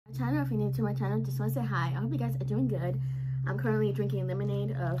channel. If you're new to my channel, just want to say hi. I hope you guys are doing good. I'm currently drinking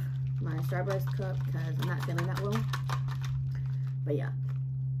lemonade of my Starbucks cup because I'm not feeling that well. But yeah.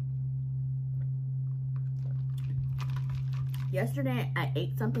 Yesterday, I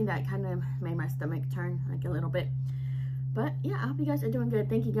ate something that kind of made my stomach turn like a little bit. But yeah, I hope you guys are doing good.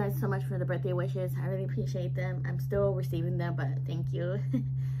 Thank you guys so much for the birthday wishes. I really appreciate them. I'm still receiving them, but thank you.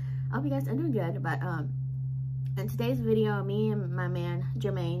 I hope you guys are doing good. But in today's video, me and my man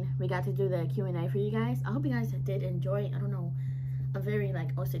Jermaine, we got to do the Q&A for you guys. I hope you guys did enjoy. I don't know, I'm very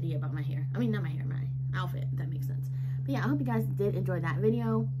like OCD about my hair. I mean, not my hair, my outfit, if that makes sense. But yeah, I hope you guys did enjoy that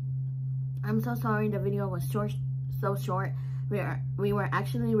video. I'm so sorry the video was so short. We were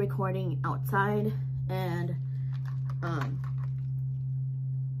actually recording outside, and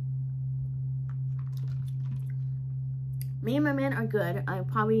me and my man are good. I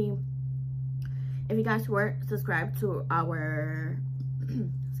probably, if you guys weren't subscribed to our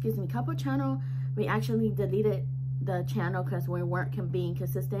excuse me, couple channel, we actually deleted the channel because we weren't being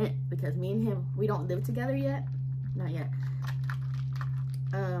consistent, because me and him, we don't live together yet. Not yet.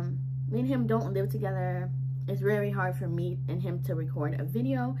 Me and him don't live together. It's very hard for me and him to record a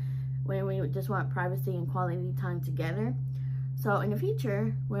video when we just want privacy and quality time together. So in the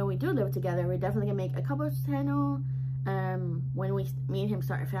future, when we do live together, we're definitely gonna make a couples channel. When me and him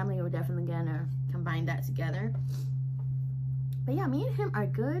start a family, we're definitely gonna combine that together. But yeah, me and him are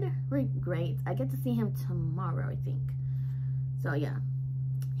good. We're great. I get to see him tomorrow, I think. So yeah,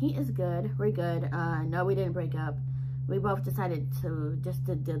 he is good. We're good. No, we didn't break up. We both decided to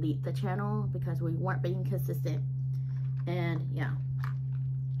delete the channel because we weren't being consistent. And yeah,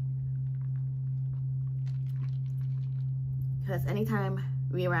 because anytime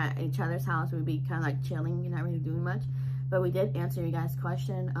we were at each other's house, we'd be kind of like chilling and not really doing much. But we did answer you guys'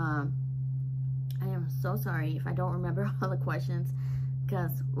 question. I am so sorry if I don't remember all the questions,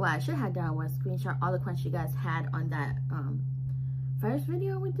 because what I should have done was screenshot all the questions you guys had on that first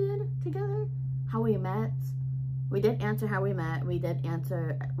video we did together, how we met. We did answer how we met. I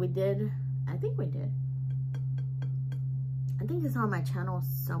think it's on my channel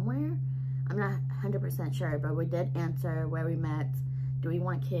somewhere. I'm not 100% sure, but we did answer where we met, do we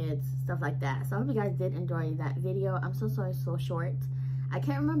want kids, stuff like that. So I hope you guys did enjoy that video. I'm so sorry it's so short. I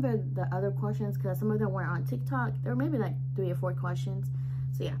can't remember the other questions because some of them were on TikTok. There were maybe like 3 or 4 questions.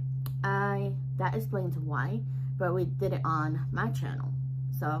 So yeah, that explains why, but we did it on my channel.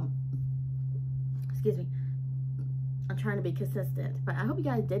 So, excuse me. I'm trying to be consistent, but I hope you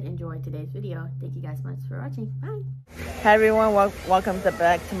guys did enjoy today's video. Thank you guys much for watching. Bye. Hi everyone, welcome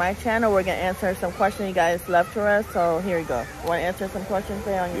back to my channel. We're gonna answer some questions you guys left for us. So here we go. You want to answer some questions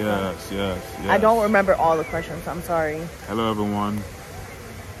there on your phone? Yes. I don't remember all the questions. I'm sorry. Hello everyone.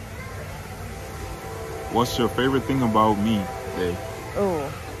 What's your favorite thing about me today?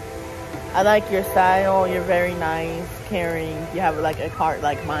 Oh, I like your style. You're very nice, caring. You have like a heart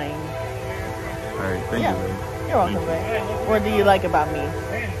like mine. All right, thank you, babe. You're welcome, babe. What do you like about me?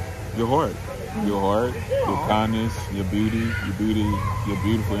 Your heart. Your heart, your kindness, your beauty. You're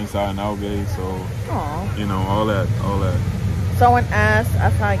beautiful inside and out, babe. So, aww. You know, all that. Someone asked,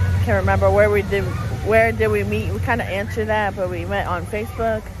 I can't remember where did we meet. We kind of answered that, but we met on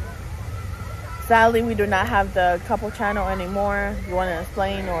Facebook. Sadly, we do not have the couple channel anymore. You want to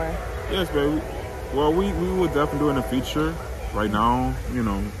explain, or? Yes, baby. Well, we will definitely do it in the future. Right now, you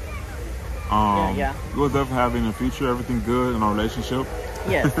know. We'll definitely have in the future everything good in our relationship.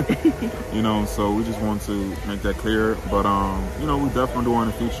 Yes. You know, so we just want to make that clear. But you know, we definitely do it in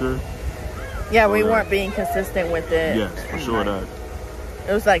the future. Yeah, we weren't being consistent with it. Yes, for sure that.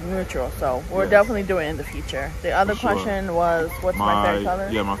 It was like neutral, so we're definitely doing it in the future. The other question was, what's my favorite color?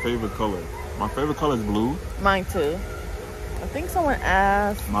 Yeah, my favorite color. My favorite color is blue. Mine too. I think someone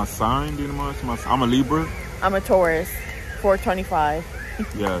asked. My sign, do you know I'm a Libra. I'm a Taurus, 425.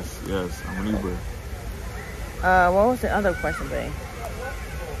 Yes, I'm a Libra. What was the other question, babe?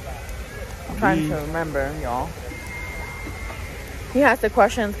 I'm trying to remember, y'all. He asked the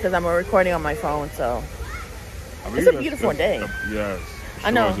questions because I'm recording on my phone, so. It's a beautiful day. Yes.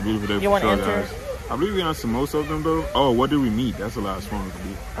 I know. It's a beautiful day. You want to answer? I believe we answered most of them, though. Oh, what did we meet? That's the last one.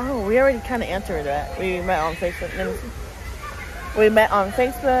 Oh, we already kind of answered that. We met on Facebook. Let me see. We met on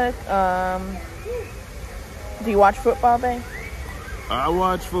Facebook. Do you watch football, babe? I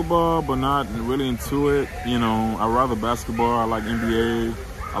watch football, but not really into it. You know, I rather basketball. I like NBA.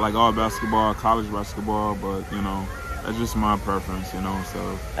 I like all basketball, college basketball, but, you know, that's just my preference, you know,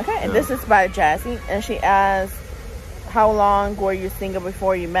 so. Okay, and this is by Jassy, and she asked, how long were you single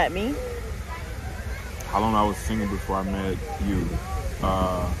before you met me? How long I was single before I met you?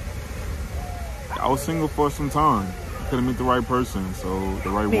 I was single for some time. couldn't meet the right person, so the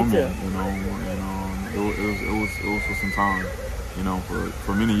right Me woman, too. you know, and it was for some time, you know,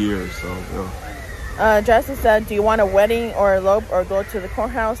 for many years. So yeah. Justin said, do you want a wedding or elope or go to the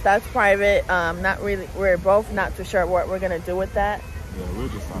courthouse? That's private. Not really. We're both not too sure what we're gonna do with that. Yeah, we're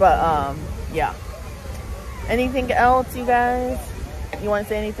just. But yeah. Anything else, you guys? You want to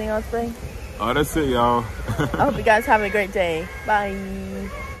say anything else, Bray? Oh, that's it, y'all. I hope you guys have a great day. Bye.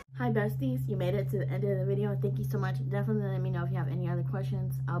 Hi besties, you made it to the end of the video. Thank you so much. Definitely let me know if you have any other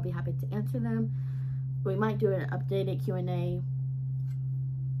questions. I'll be happy to answer them. We might do an updated Q&A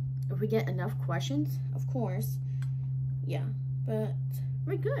if we get enough questions, of course. Yeah, but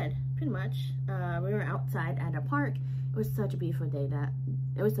we're good, pretty much. We were outside at a park. It was such a beautiful day.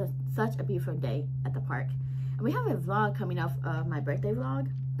 Such a beautiful day at the park. And we have a vlog coming up of my birthday vlog.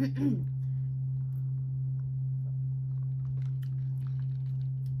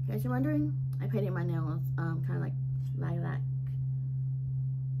 You guys are wondering? I painted my nails kind of like lilac.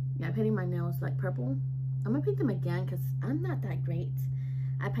 Yeah, I painted my nails like purple. I'm gonna paint them again because I'm not that great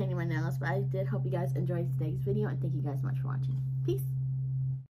at painting my nails, but I did hope you guys enjoyed today's video, and thank you guys so much for watching. Peace.